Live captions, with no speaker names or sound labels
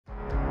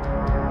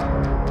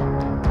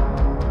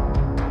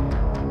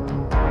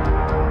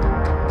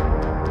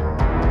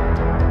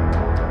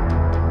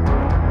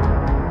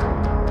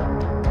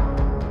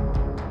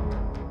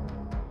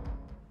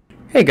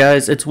Hey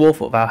guys, it's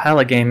Wolf of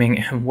Valhalla Gaming,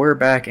 and we're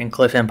back in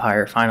Cliff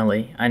Empire,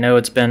 finally. I know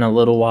it's been a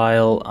little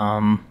while,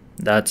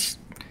 that's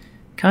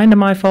kind of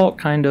my fault,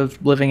 kind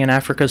of living in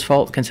Africa's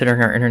fault,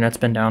 considering our internet's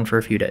been down for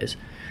a few days.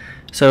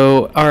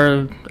 So,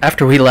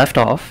 after we left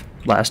off,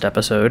 last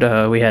episode,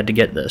 we had to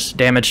get this.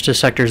 Damage to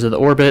sectors of the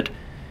orbit,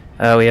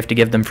 we have to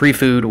give them free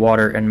food,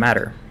 water, and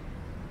matter.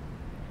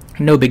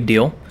 No big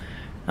deal.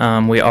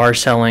 We are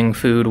selling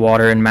food,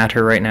 water, and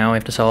matter right now. We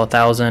have to sell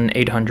 1,000,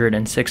 800,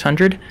 and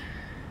 600.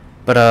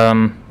 But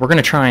we're going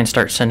to try and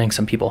start sending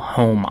some people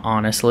home,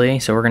 honestly.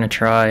 So we're going to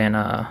try and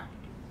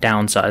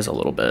downsize a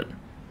little bit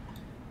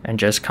and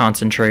just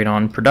concentrate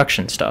on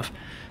production stuff.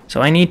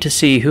 So I need to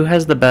see who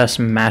has the best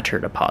matter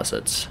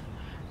deposits.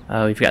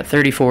 We've got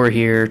 34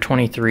 here,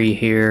 23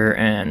 here,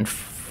 and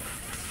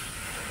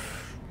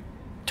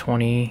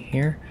 20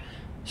 here.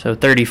 So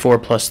 34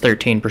 plus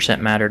 13%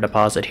 matter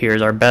deposit here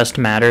is our best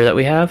matter that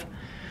we have.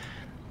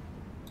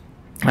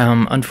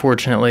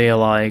 Unfortunately,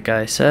 like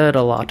I said,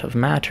 a lot of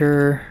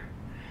matter.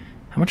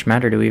 How much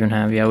matter do we even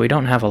have? Yeah, we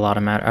don't have a lot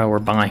of matter. Oh, we're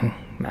buying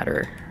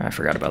matter. I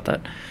forgot about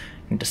that.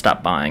 Need to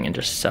stop buying and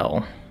just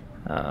sell.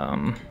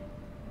 How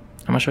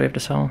much do we have to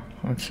sell?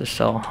 Let's just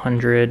sell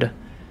 100.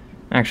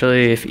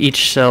 Actually, if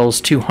each sells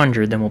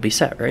 200, then we'll be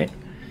set, right?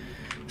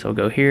 So we'll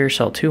go here,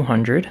 sell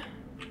 200.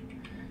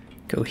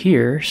 Go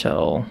here,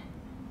 sell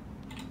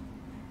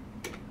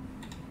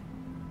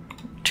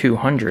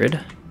 200.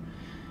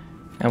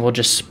 And we'll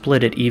just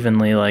split it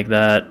evenly like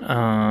that.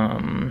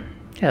 Yeah,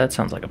 that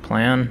sounds like a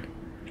plan.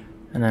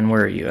 And then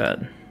where are you at?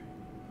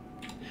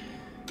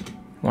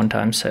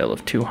 One-time sale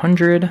of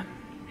 200.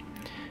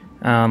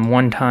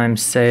 One-time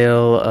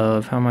sale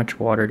of how much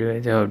water do I?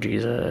 Oh,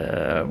 geez,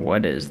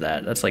 what is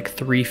that? That's like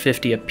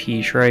 350 a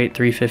piece, right?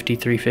 350,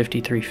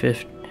 350,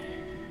 350.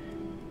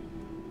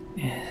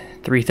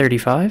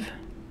 335?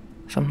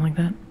 Something like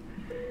that?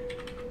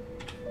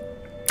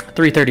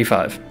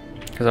 335.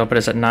 Because I'll put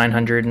us at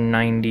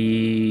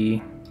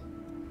 990...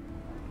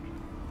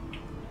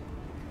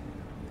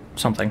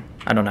 something.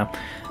 I don't know.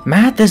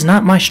 Math is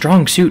not my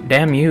strong suit,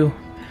 damn you.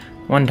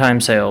 One-time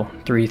sale,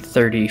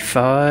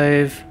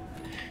 335.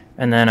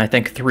 And then I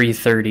think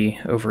 330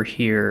 over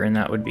here, and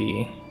that would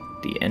be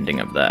the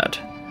ending of that.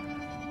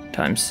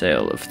 Times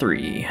sale of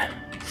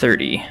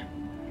 330.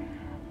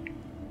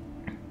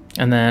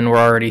 And then we're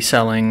already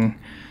selling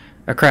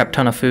a crap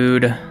ton of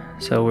food,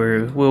 so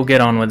we'll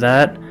get on with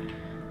that.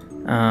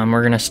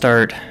 We're gonna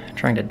start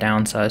trying to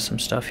downsize some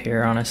stuff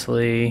here,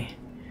 honestly.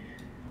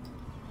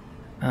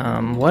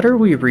 What are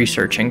we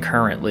researching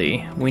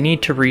currently? We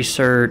need to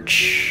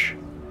research...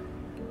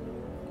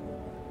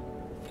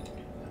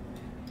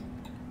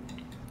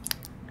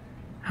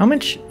 How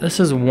much? This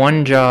is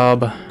one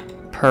job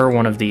per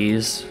one of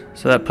these.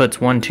 So that puts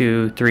 1,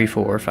 2, 3,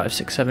 4, 5,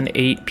 6, 7,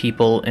 8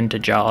 people into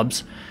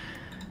jobs.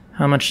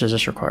 How much does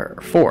this require?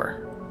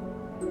 4.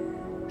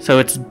 So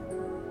it's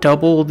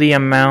double the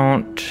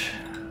amount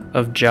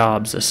of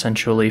jobs,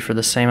 essentially, for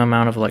the same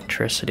amount of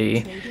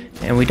electricity.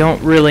 And we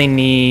don't really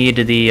need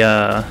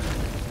the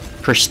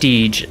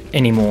prestige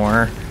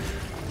anymore,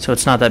 so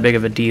it's not that big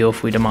of a deal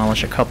if we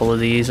demolish a couple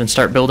of these and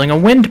start building a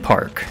wind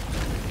park.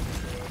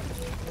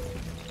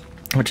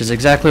 Which is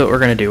exactly what we're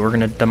going to do. We're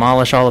going to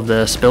demolish all of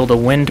this, build a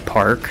wind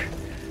park.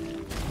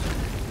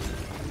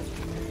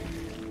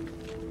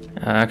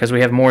 Because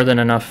we have more than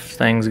enough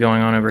things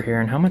going on over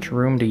here. And how much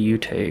room do you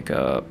take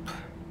up?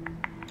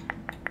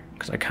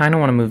 Because I kind of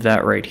want to move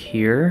that right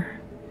here.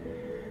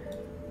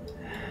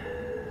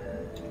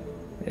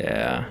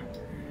 Yeah.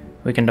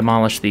 We can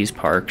demolish these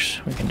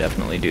parks. We can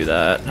definitely do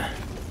that.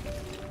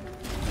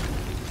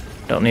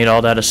 Don't need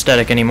all that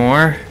aesthetic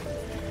anymore.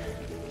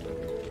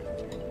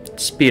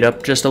 Speed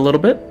up just a little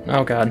bit.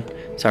 Oh god.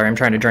 Sorry, I'm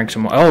trying to drink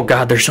some more. Oh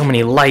god, there's so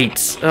many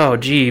lights. Oh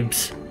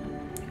jeebs.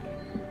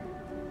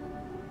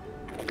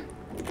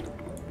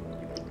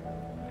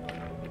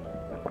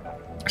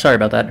 Sorry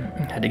about that.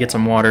 Had to get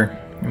some water.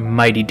 I'm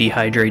mighty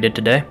dehydrated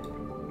today.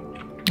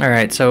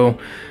 Alright, so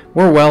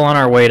we're well on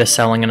our way to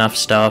selling enough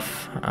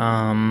stuff.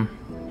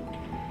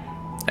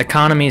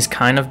 Economy's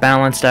kind of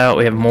balanced out.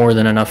 We have more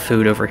than enough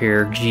food over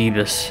here.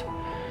 Jeebus.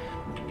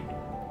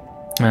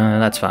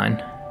 That's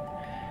fine.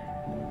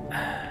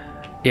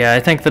 Yeah, I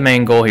think the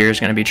main goal here is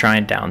going to be try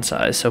and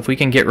downsize. So if we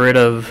can get rid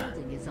of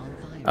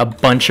a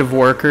bunch of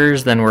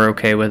workers, then we're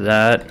okay with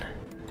that.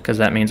 Because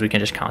that means we can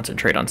just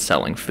concentrate on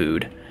selling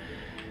food.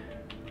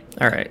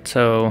 Alright,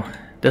 so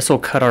this will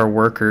cut our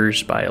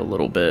workers by a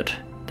little bit.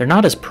 They're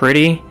not as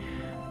pretty,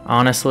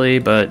 honestly,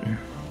 but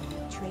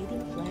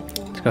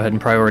let's go ahead and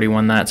priority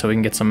 1 that so we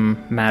can get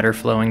some matter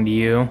flowing to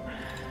you.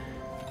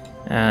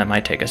 It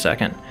might take a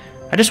second.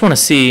 I just want to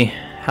see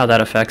how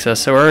that affects us.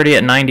 So we're already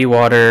at 90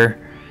 water.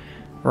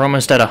 We're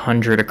almost at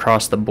 100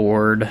 across the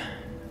board.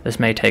 This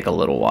may take a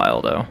little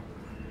while, though,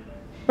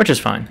 which is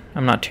fine.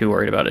 I'm not too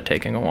worried about it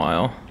taking a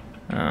while.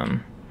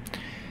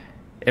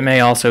 It may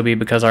also be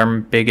because our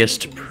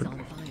biggest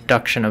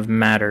production of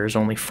matter is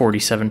only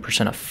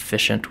 47%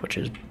 efficient, which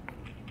is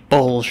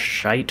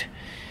bullshit.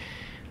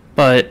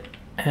 But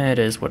It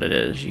is what it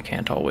is. You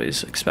can't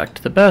always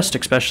expect the best,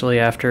 especially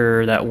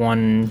after that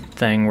one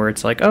thing where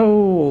it's like,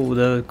 oh,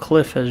 the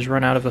cliff has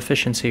run out of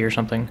efficiency or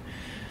something.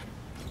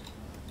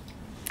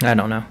 I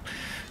don't know.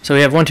 So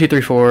we have 1, 2,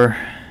 3, 4.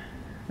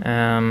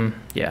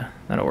 Yeah,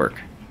 that'll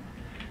work.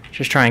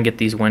 Just try and get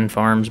these wind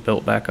farms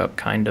built back up,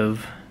 kind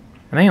of.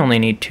 I may only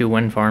need 2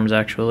 wind farms,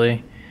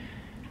 actually.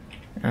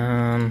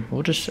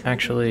 We'll just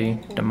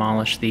actually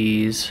demolish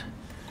these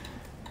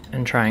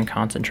and try and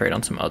concentrate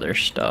on some other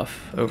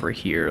stuff over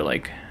here,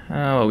 like,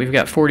 oh, we've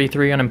got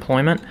 43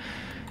 unemployment.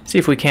 See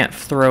if we can't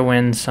throw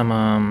in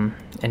some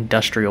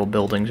industrial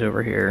buildings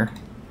over here.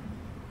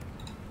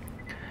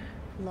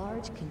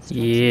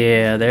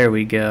 Yeah, there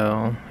we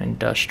go.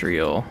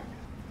 Industrial.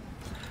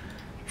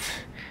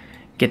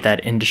 Get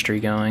that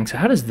industry going. So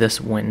how does this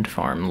wind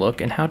farm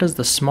look, and how does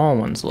the small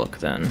ones look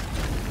then?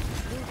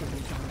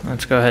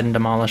 Let's go ahead and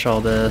demolish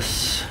all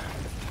this.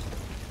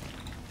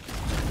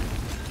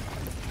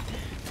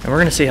 And we're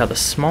going to see how the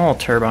small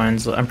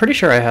turbines look. I'm pretty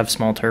sure I have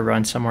small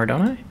turbines somewhere,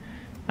 don't I?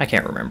 I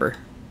can't remember.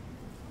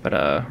 But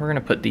we're going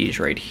to put these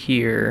right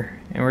here,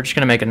 and we're just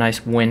going to make a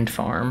nice wind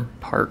farm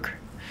park.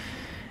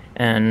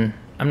 And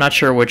I'm not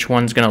sure which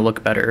one's going to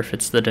look better, if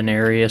it's the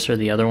Denarius or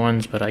the other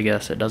ones, but I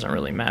guess it doesn't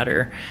really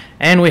matter.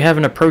 And we have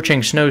an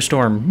approaching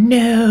snowstorm.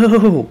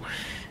 No!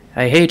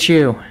 I hate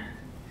you.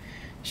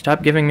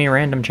 Stop giving me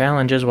random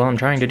challenges while I'm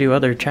trying to do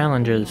other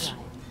challenges.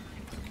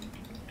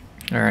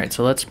 Alright,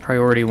 so let's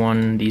priority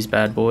 1 these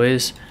bad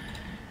boys.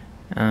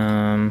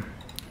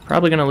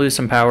 Probably going to lose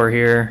some power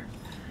here.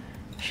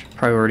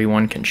 Priority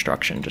 1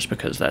 construction, just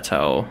because that's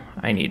how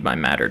I need my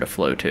matter to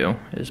flow to,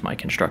 is my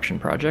construction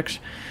projects.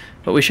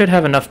 But we should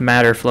have enough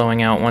matter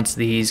flowing out once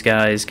these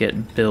guys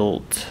get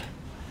built.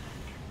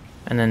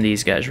 And then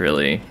these guys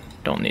really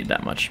don't need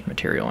that much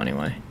material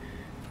anyway.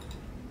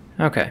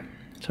 Okay,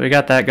 so we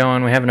got that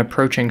going. We have an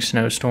approaching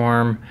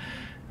snowstorm.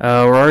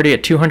 We're already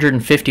at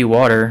 250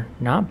 water.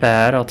 Not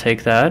bad, I'll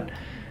take that.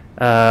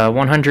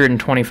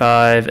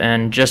 125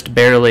 and just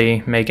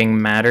barely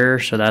making matter,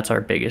 so that's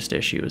our biggest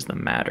issue, is the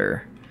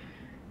matter.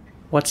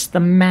 What's the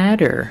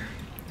matter?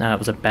 That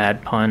was a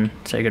bad pun.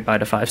 Say goodbye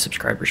to 5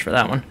 subscribers for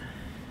that one.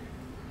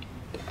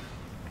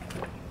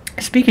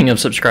 Speaking of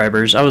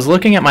subscribers, I was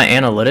looking at my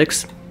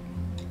analytics,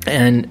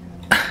 and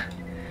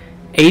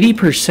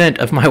 80%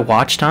 of my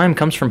watch time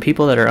comes from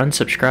people that are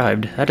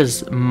unsubscribed. That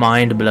is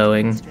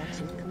mind-blowing.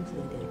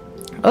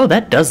 Oh,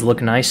 that does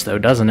look nice, though,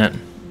 doesn't it?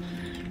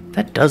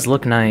 That does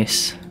look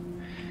nice.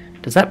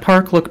 Does that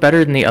park look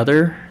better than the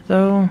other,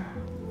 though?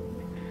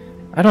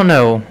 I don't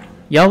know.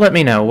 Y'all let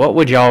me know. What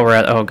would y'all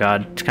rather... Oh,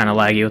 God. It's kind of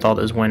laggy with all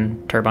those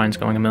wind turbines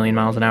going 1,000,000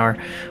 miles an hour.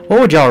 What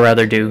would y'all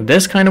rather do?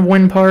 This kind of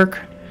wind park?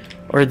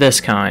 Or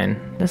this kind?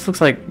 This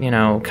looks like, you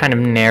know, kind of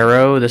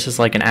narrow. This is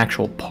like an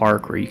actual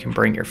park where you can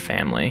bring your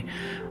family.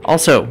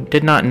 Also,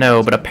 did not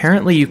know, but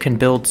apparently you can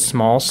build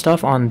small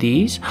stuff on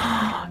these.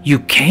 You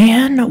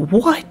can?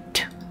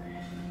 What?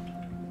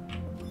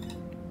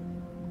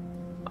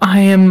 I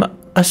am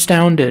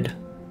astounded,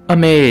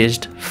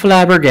 amazed,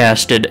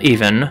 flabbergasted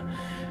even.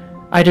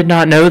 I did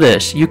not know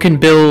this. You can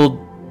build...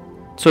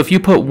 So if you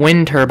put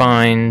wind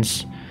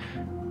turbines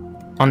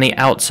on the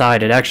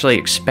outside, it actually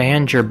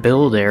expands your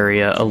build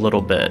area a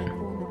little bit.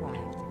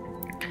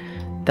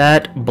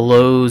 That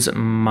blows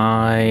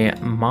my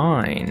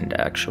mind,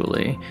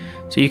 actually.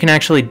 So you can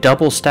actually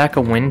double stack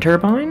a wind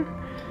turbine?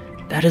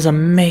 That is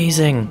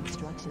amazing.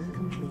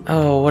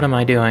 Oh, what am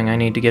I doing? I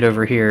need to get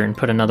over here and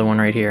put another one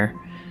right here.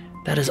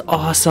 That is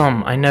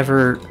awesome. I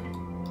never...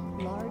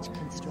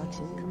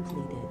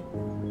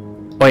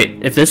 Wait,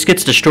 if this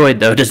gets destroyed,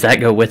 though, does that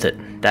go with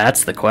it?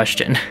 That's the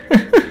question.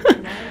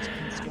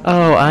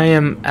 Oh, I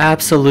am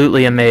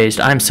absolutely amazed.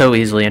 I'm so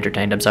easily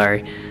entertained, I'm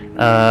sorry.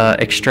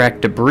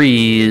 Extract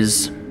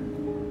debris.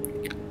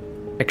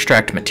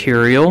 Extract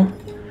material.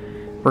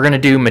 We're going to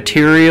do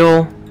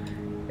material,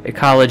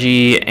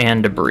 ecology,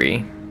 and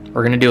debris.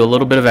 We're going to do a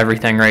little bit of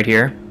everything right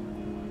here.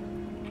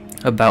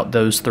 About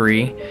those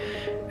 3.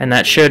 And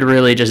that should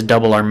really just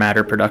double our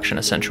matter production,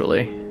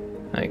 essentially.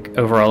 Like,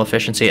 overall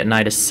efficiency at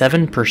night is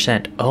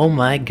 7%. Oh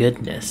my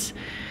goodness.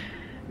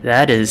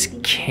 That is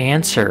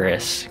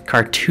cancerous.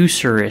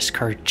 Cartucerous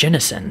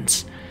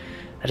carcinogens.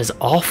 That is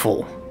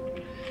awful.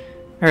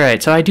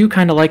 Alright, so I do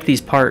kind of like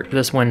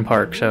this wind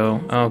park,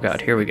 so... Oh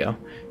god, here we go.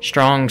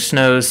 Strong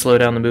snows slow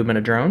down the movement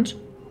of drones.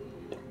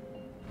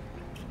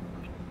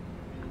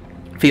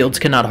 Fields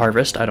cannot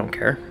harvest, I don't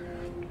care.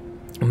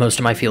 Most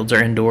of my fields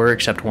are indoor,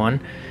 except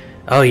one.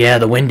 Oh yeah,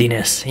 the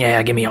windiness.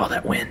 Yeah, give me all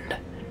that wind.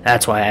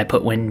 That's why I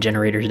put wind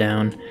generators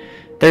down.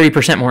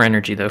 30% more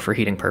energy, though, for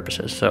heating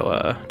purposes,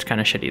 so it's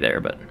kind of shitty there,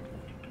 but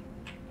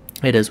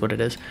it is what it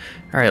is.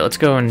 Alright, let's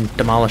go and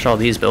demolish all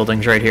these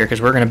buildings right here,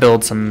 because we're going to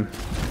build some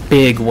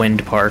big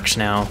wind parks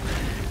now.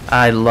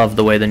 I love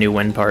the way the new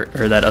wind park,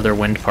 or that other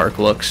wind park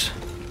looks.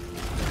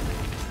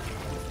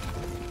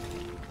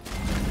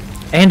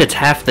 And it's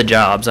half the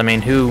jobs. I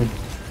mean, who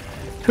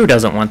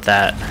doesn't want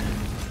that?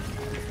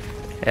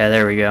 Yeah,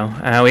 there we go.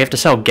 We have to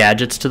sell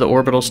gadgets to the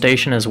orbital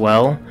station as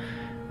well.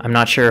 I'm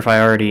not sure if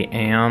I already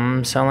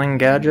am selling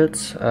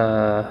gadgets.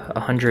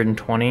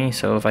 120,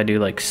 so if I do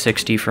like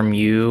 60 from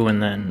you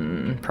and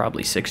then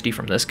probably 60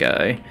 from this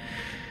guy,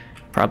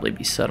 probably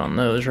be set on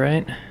those,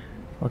 right?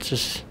 Let's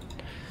just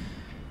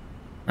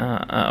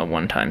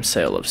one-time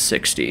sale of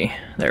 60.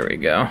 There we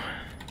go.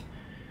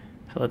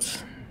 So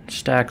let's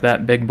stack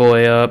that big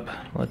boy up.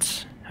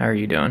 How are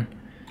you doing?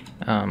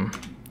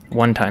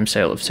 One-time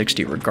sale of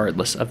 60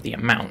 regardless of the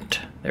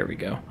amount. There we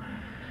go.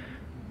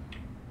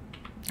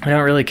 I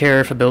don't really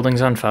care if a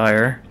building's on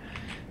fire.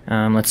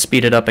 Let's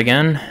speed it up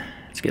again.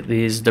 Let's get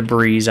these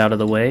debris out of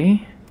the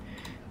way.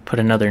 Put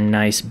another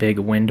nice big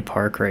wind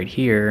park right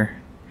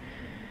here.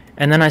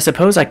 And then I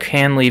suppose I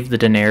can leave the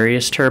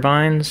Daenerys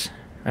turbines.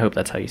 I hope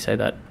that's how you say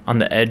that. On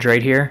the edge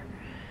right here.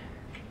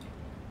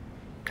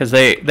 Because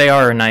they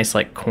are a nice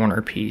like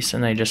corner piece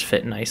and they just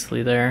fit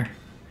nicely there.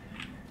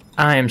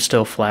 I am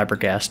still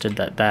flabbergasted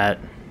that that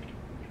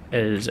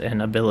is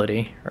an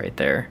ability right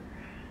there.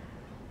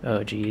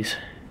 Oh geez.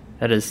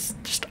 That is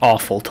just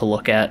awful to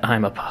look at.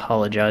 I'm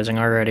apologizing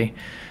already.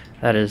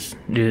 That is...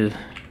 Ugh.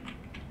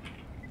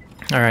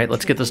 Alright,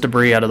 let's get this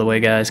debris out of the way,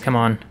 guys. Come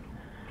on.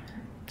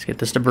 Let's get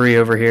this debris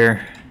over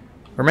here.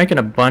 We're making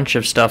a bunch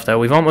of stuff, though.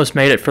 We've almost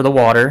made it for the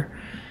water.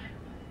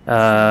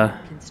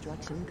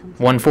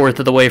 1/4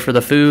 of the way for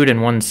the food and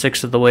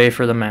 1/6 of the way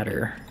for the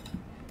matter.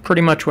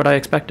 Pretty much what I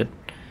expected.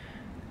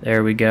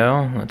 There we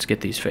go. Let's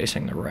get these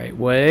facing the right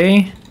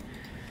way.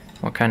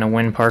 What kind of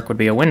wind park would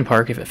be a wind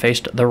park if it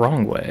faced the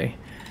wrong way?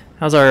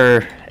 How's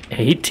our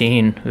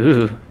 18?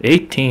 Ooh,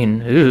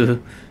 18.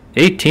 Ooh,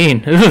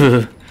 18.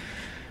 Ooh.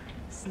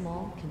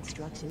 Small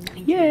construction.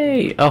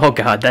 Yay! Oh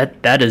god,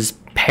 that is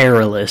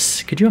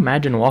perilous. Could you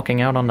imagine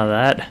walking out onto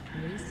that?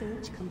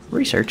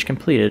 Research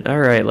completed. All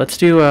right, let's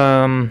do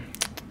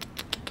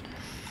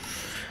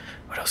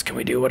what else can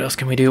we do? What else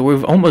can we do?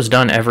 We've almost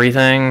done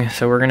everything,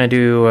 so we're gonna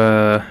do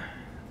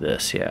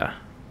this, yeah.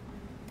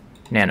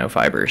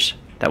 Nanofibers.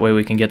 That way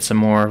we can get some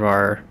more of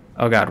our...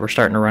 Oh god, we're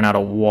starting to run out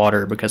of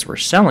water because we're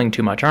selling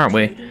too much, aren't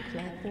we?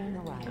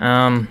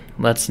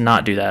 Let's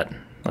not do that.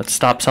 Let's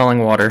stop selling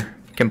water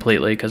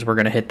completely because we're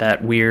going to hit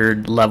that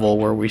weird level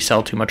where we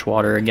sell too much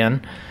water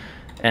again.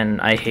 And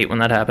I hate when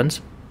that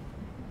happens.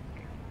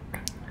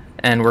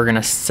 And we're going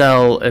to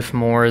sell if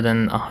more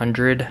than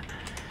 100,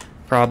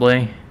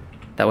 probably.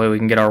 That way we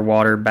can get our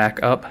water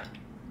back up.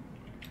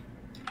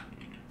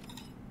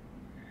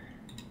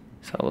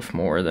 Sell if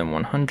more than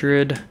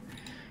 100.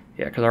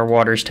 Yeah, because our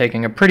water's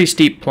taking a pretty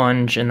steep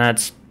plunge, and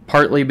that's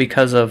partly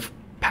because of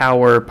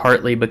power,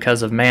 partly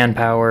because of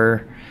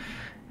manpower,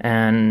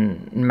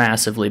 and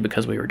massively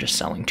because we were just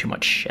selling too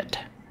much shit.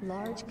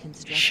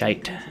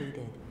 Shite.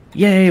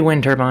 Yay,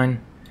 wind turbine.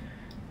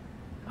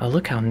 Oh,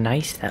 look how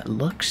nice that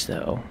looks,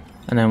 though.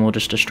 And then we'll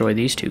just destroy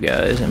these two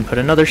guys and put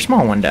another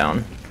small one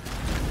down.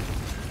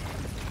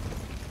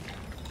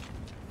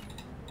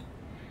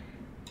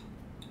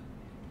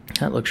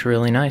 That looks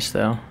really nice,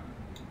 though.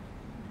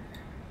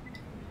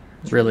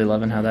 Really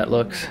loving how that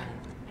looks.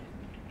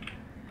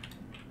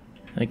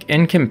 Like,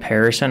 in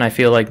comparison, I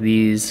feel like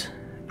these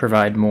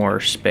provide more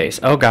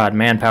space. Oh god,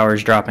 manpower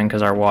is dropping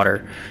because our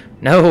water.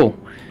 No!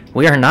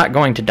 We are not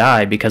going to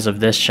die because of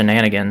this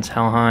shenanigans.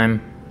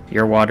 Helheim,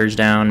 your water's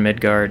down.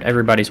 Midgard,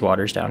 everybody's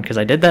water's down. Because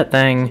I did that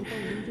thing.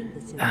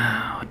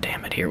 Oh,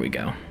 damn it, here we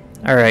go.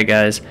 Alright,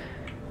 guys.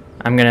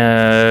 I'm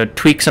gonna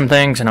tweak some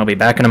things, and I'll be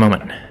back in a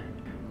moment.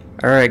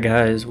 Alright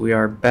guys, we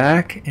are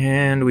back,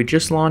 and we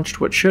just launched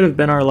what should have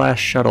been our last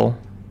shuttle.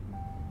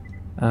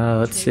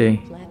 Let's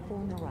see.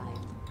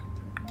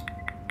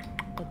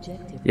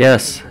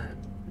 Yes,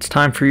 it's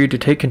time for you to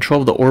take control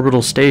of the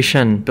orbital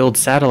station, build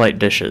satellite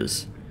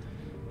dishes.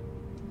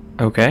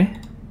 Okay.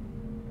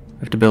 We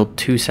have to build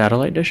 2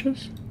 satellite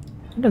dishes?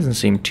 It doesn't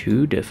seem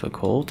too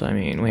difficult. I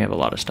mean, we have a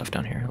lot of stuff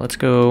down here. Let's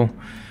go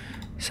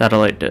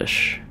satellite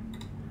dish.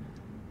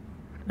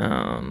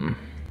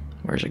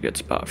 Where's a good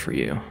spot for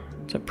you?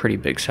 It's a pretty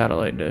big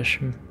satellite dish.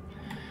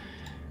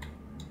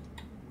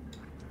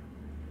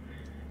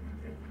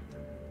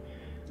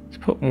 Let's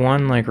put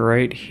one like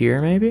right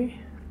here maybe?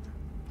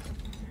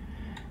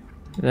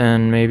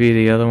 Then maybe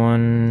the other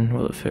one,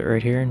 will it fit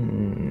right here?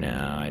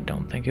 No, I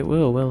don't think it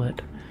will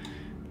it?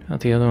 Not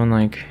the other one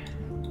like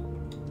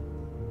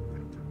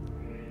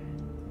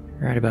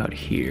right about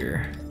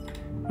here.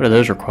 What do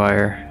those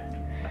require?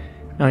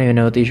 I don't even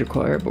know what these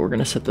require, but we're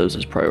gonna set those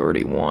as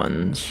priority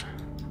 1s.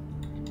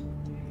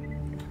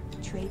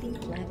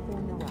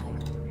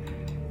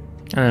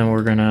 And then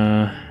we're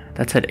gonna,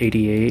 that's at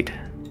 88.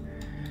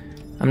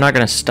 I'm not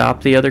gonna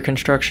stop the other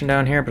construction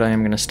down here, but I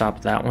am gonna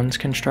stop that one's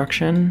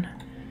construction.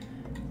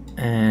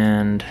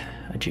 And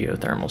a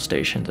geothermal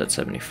station's at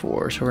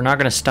 74. So we're not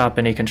gonna stop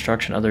any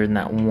construction other than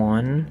that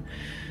one.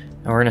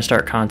 And we're gonna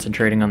start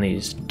concentrating on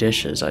these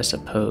dishes, I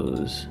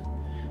suppose.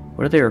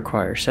 What do they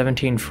require?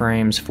 17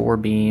 frames, 4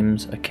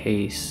 beams, a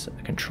case,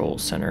 a control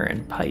center,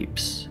 and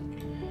pipes.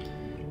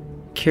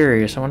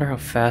 Curious, I wonder how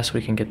fast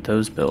we can get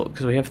those built,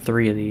 because we have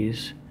 3 of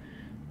these.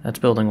 That's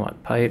building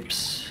what?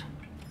 Pipes?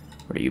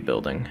 What are you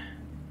building?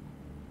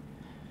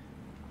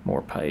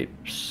 More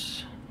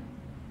pipes.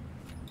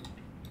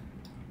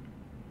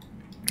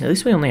 At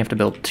least we only have to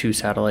build 2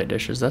 satellite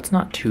dishes. That's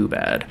not too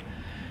bad.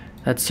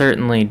 That's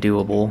certainly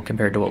doable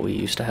compared to what we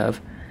used to have.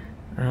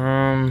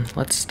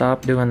 Let's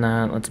stop doing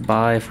that. Let's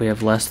buy if we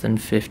have less than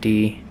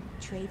 50.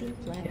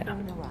 Yeah,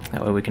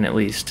 that way we can at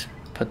least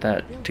put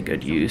that to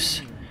good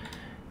use.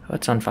 Oh,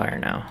 it's on fire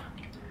now.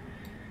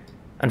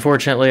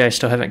 Unfortunately, I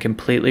still haven't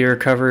completely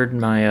recovered.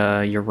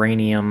 My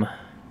uranium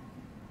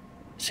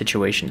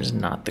situation is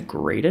not the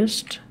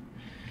greatest.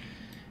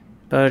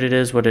 But it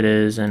is what it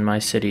is, and my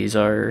cities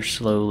are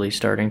slowly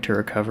starting to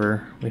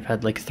recover. We've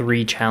had like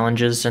 3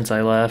 challenges since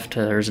I left.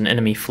 There's an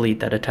enemy fleet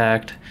that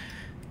attacked.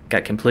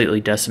 Got completely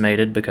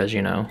decimated because,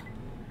 you know,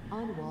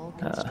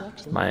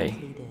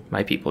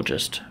 my people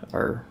just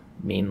are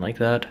mean like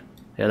that.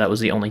 Yeah, that was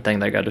the only thing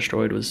that got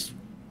destroyed, was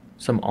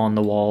some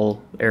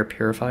on-the-wall air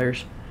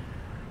purifiers.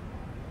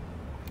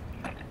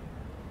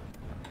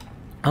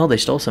 Oh, they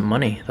stole some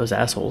money, those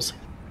assholes.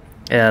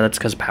 Yeah, that's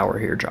because power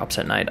here drops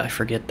at night. I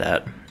forget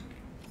that.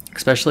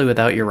 Especially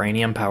without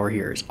uranium, power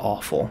here is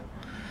awful.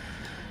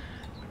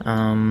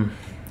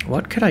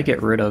 What could I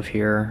get rid of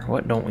here?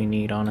 What don't we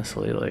need,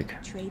 honestly?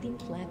 Like, Trading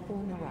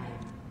platform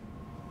arrived.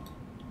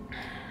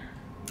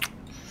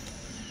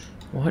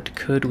 what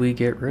could we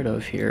get rid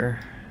of here?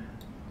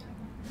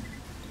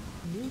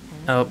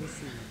 Oh,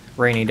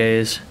 rainy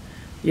days.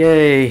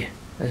 Yay!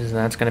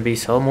 That's gonna be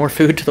sell more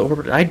food to the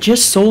orbit. I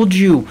just sold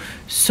you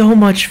so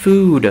much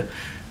food.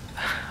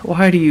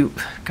 Why do you?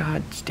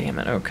 God damn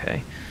it.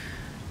 Okay.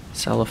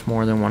 Sell if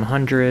more than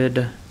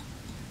 100.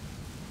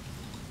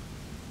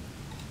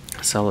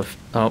 Sell if...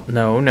 Oh,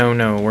 no, no,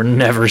 no. We're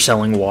never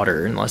selling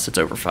water unless it's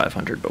over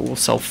 500, but we'll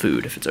sell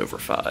food if it's over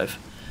 5.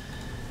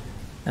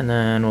 And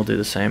then we'll do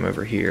the same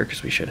over here,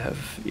 because we should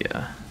have...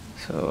 Yeah.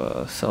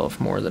 So, sell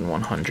if more than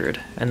 100.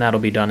 And that'll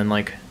be done in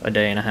like a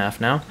day and a half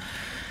now.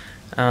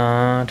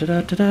 How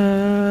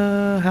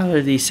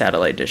are these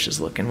satellite dishes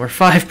looking? We're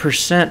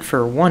 5%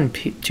 for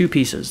 2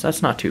 pieces.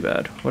 That's not too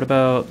bad. What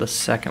about the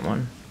second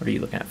one? What are you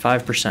looking at?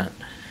 5%.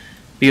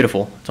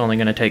 Beautiful. It's only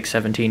going to take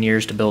 17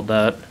 years to build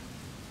that.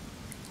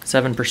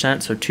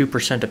 7%, so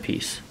 2% a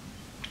piece.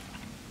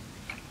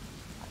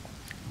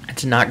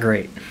 It's not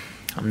great.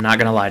 I'm not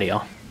going to lie to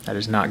y'all. That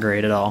is not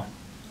great at all.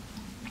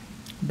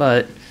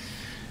 But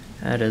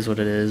that is what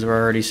it is.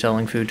 We're already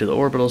selling food to the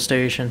orbital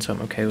station, so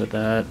I'm okay with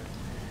that.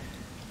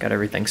 Got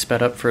everything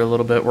sped up for a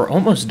little bit. We're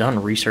almost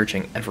done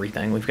researching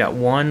everything. We've got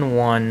 1,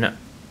 1,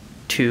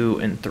 2,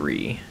 and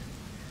 3.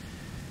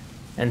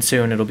 And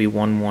soon it'll be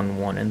 1, 1,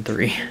 1, and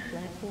 3.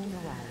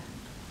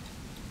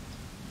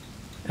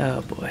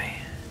 Oh boy.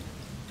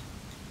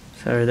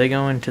 So are they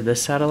going to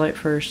this satellite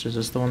first? Is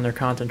this the one they're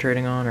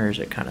concentrating on, or is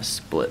it kind of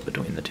split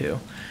between the 2?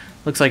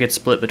 Looks like it's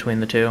split between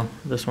the 2.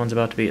 This one's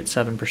about to be at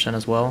 7%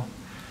 as well.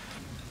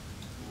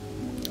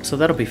 So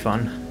that'll be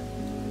fun.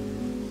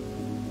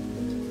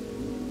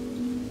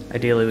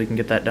 Ideally, we can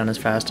get that done as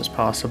fast as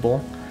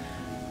possible.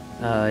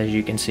 As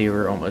you can see,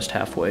 we're almost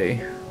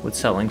halfway with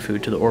selling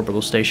food to the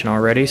orbital station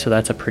already, so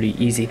that's a pretty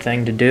easy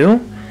thing to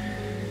do.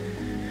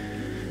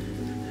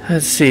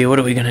 Let's see, what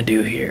are we gonna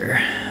do here?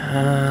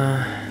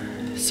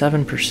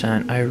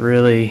 7%, I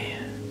really...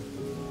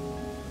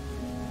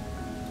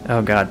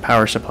 Oh god,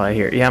 power supply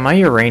here. Yeah, my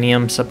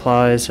uranium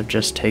supplies have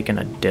just taken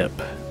a dip,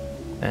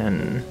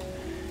 and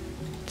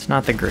it's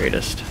not the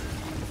greatest.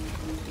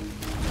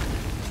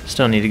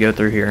 Still need to go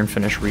through here and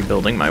finish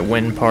rebuilding my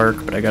wind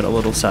park, but I got a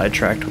little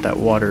sidetracked with that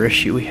water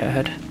issue we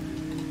had.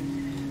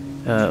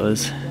 It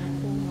was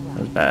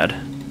bad.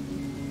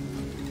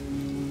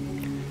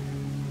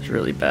 It was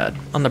really bad.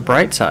 On the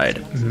bright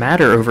side,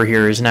 matter over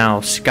here is now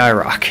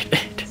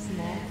skyrocketed.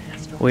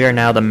 We are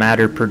now the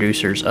matter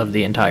producers of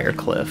the entire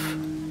cliff.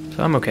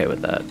 So I'm okay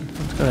with that.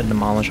 Let's go ahead and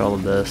demolish all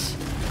of this.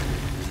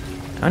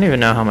 I don't even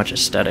know how much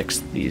aesthetics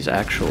these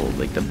actual,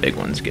 like the big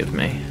ones give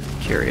me.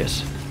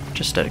 Curious.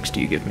 Which aesthetics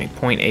do you give me?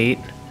 0.8?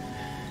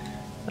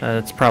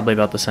 It's probably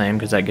about the same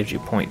because that gives you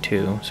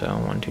 0.2. So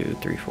 1, 2,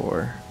 3,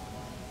 4.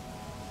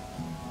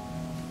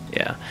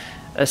 Yeah.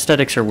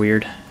 Aesthetics are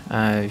weird.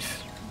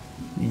 I've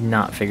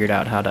not figured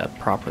out how to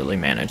properly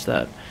manage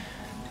that.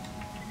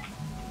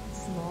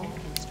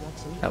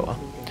 Oh well.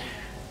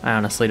 I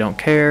honestly don't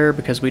care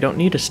because we don't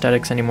need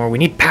aesthetics anymore. We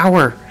need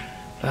power!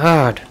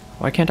 God,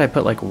 why can't I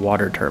put like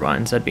water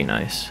turbines? That'd be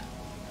nice.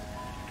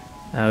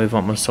 We've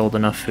almost sold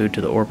enough food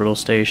to the orbital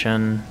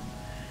station.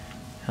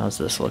 How's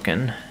this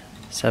looking?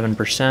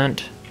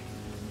 7%.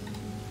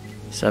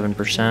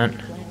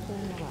 7%.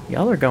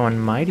 Y'all are going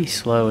mighty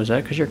slow. Is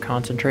that because you're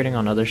concentrating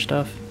on other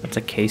stuff? That's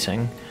a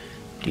casing.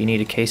 Do you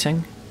need a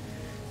casing?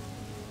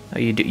 Oh,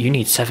 you do. You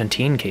need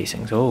 17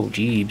 casings. Oh,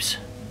 jeebs.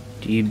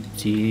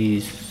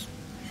 Jeez.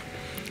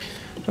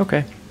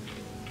 Okay.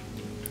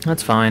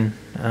 That's fine.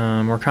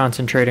 We're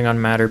concentrating on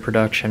matter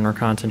production. We're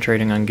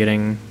concentrating on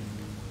getting...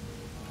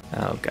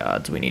 Oh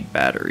gods, we need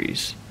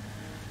batteries.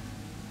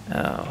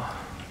 Oh,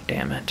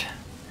 damn it.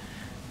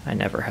 I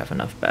never have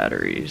enough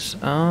batteries.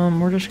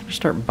 We're just gonna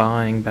start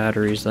buying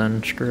batteries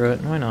then. Screw it,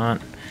 why not?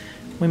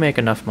 We make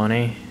enough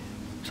money.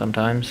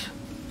 Sometimes.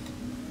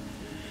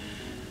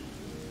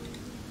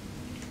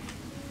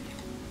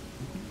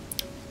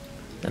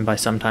 And by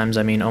sometimes,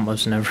 I mean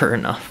almost never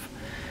enough.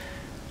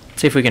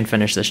 Let's see if we can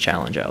finish this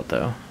challenge out,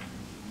 though.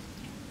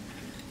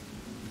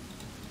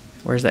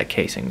 Where's that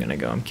casing gonna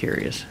go? I'm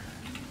curious.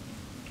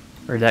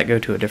 Or did that go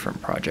to a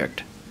different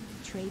project?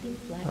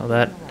 Oh,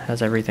 that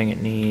has everything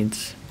it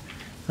needs.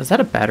 Is that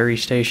a battery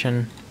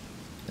station?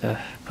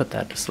 Put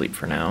that to sleep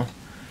for now.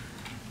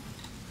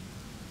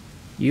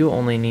 You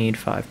only need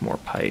 5 more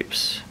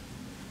pipes.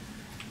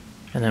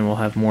 And then we'll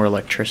have more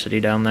electricity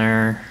down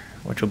there,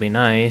 which will be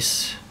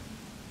nice.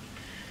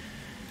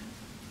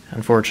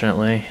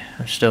 Unfortunately,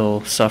 I'm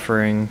still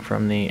suffering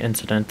from the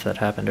incident that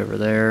happened over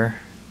there.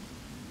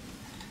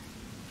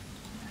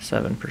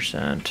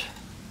 7%.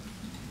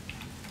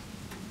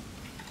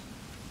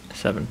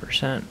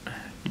 7%.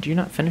 Did you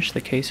not finish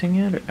the casing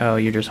yet? Oh,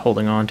 you're just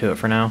holding on to it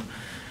for now.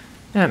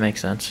 That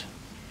makes sense.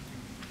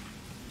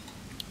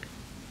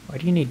 Why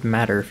do you need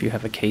matter if you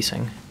have a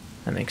casing?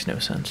 That makes no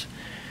sense.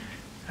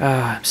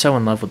 I'm so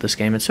in love with this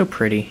game. It's so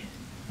pretty.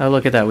 Oh,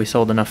 look at that. We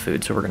sold enough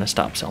food, so we're going to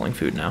stop selling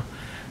food now.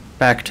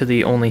 Back to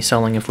the only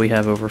selling if we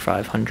have over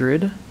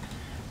 500.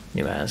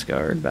 New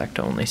Asgard. Back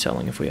to only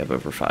selling if we have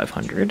over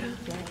 500.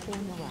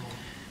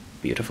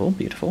 Beautiful,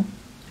 beautiful.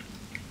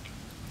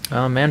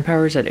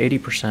 Manpower's at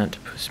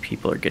 80% because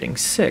people are getting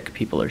sick.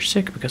 People are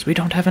sick because we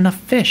don't have enough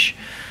fish.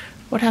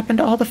 What happened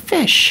to all the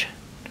fish?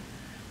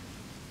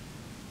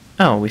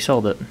 Oh, we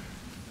sold it.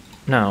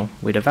 No,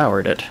 we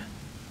devoured it.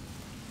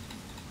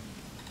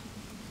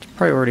 Let's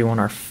priority 1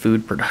 our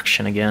food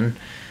production again.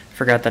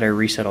 Forgot that I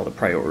reset all the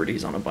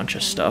priorities on a bunch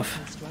of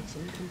stuff.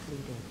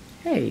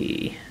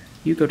 Hey,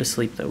 you go to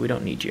sleep though. We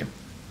don't need you.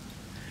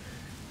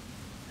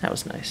 That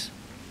was nice.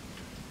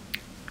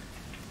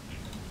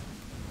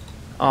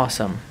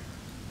 Awesome.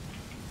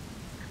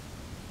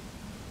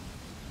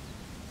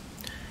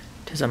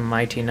 Tis a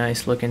mighty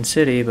nice looking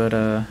city, but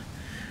how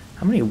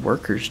many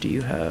workers do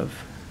you have?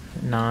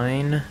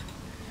 9.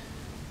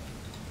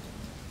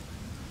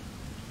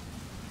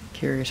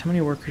 Curious, how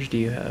many workers do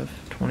you have?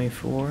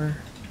 24.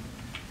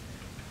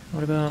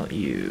 What about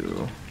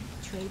you?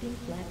 Trading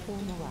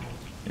platform arrived.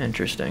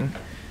 Interesting.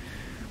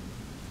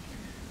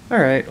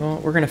 Alright, well,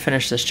 we're gonna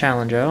finish this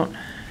challenge out.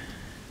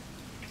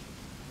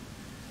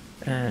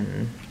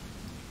 And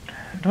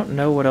I don't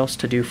know what else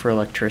to do for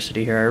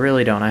electricity here. I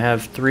really don't. I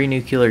have 3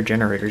 nuclear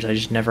generators. I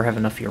just never have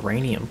enough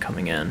uranium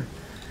coming in.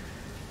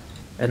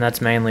 And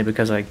that's mainly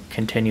because I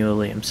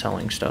continually am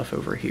selling stuff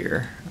over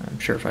here. I'm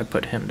sure if I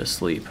put him to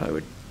sleep, I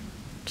would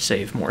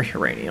save more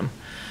uranium,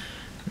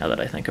 now that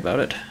I think about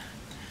it.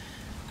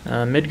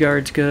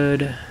 Midgard's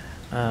good.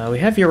 We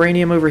have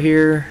uranium over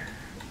here.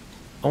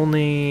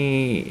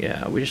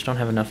 Yeah, we just don't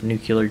have enough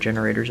nuclear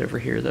generators over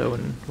here, though,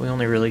 and we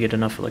only really get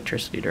enough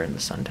electricity during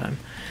the sun time,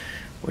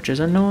 which is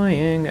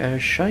annoying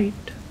as shite.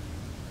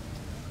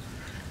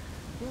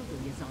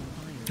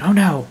 Oh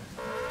no!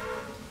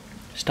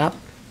 Stop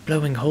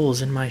blowing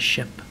holes in my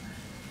ship.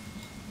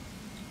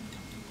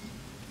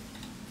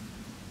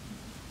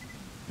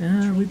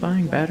 Are we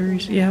buying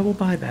batteries? Yeah, we'll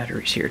buy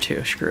batteries here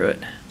too. Screw it.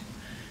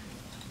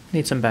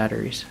 Need some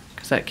batteries,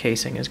 because that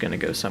casing is going to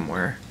go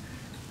somewhere.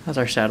 How's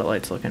our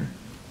satellites looking?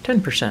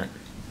 10%.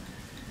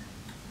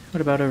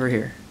 What about over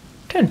here?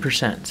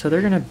 10%. So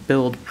they're going to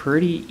build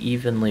pretty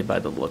evenly by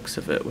the looks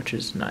of it, which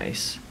is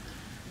nice.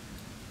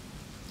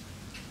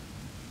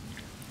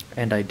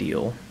 And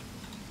ideal.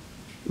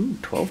 Ooh,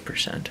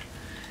 12%.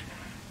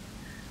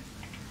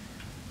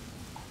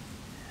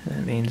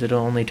 That means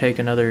it'll only take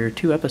another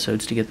 2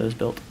 episodes to get those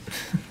built.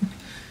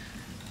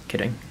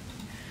 Kidding.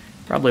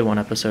 Probably 1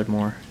 episode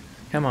more.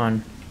 Come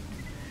on.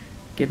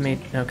 Give me...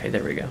 Okay,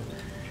 there we go.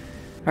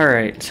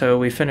 Alright, so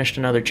we finished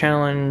another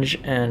challenge,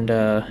 and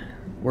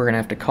we're going to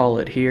have to call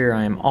it here.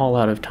 I am all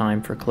out of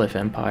time for Cliff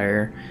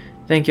Empire.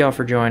 Thank y'all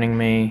for joining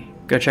me.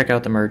 Go check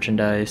out the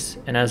merchandise,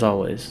 and as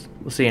always,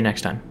 we'll see you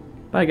next time.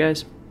 Bye,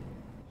 guys.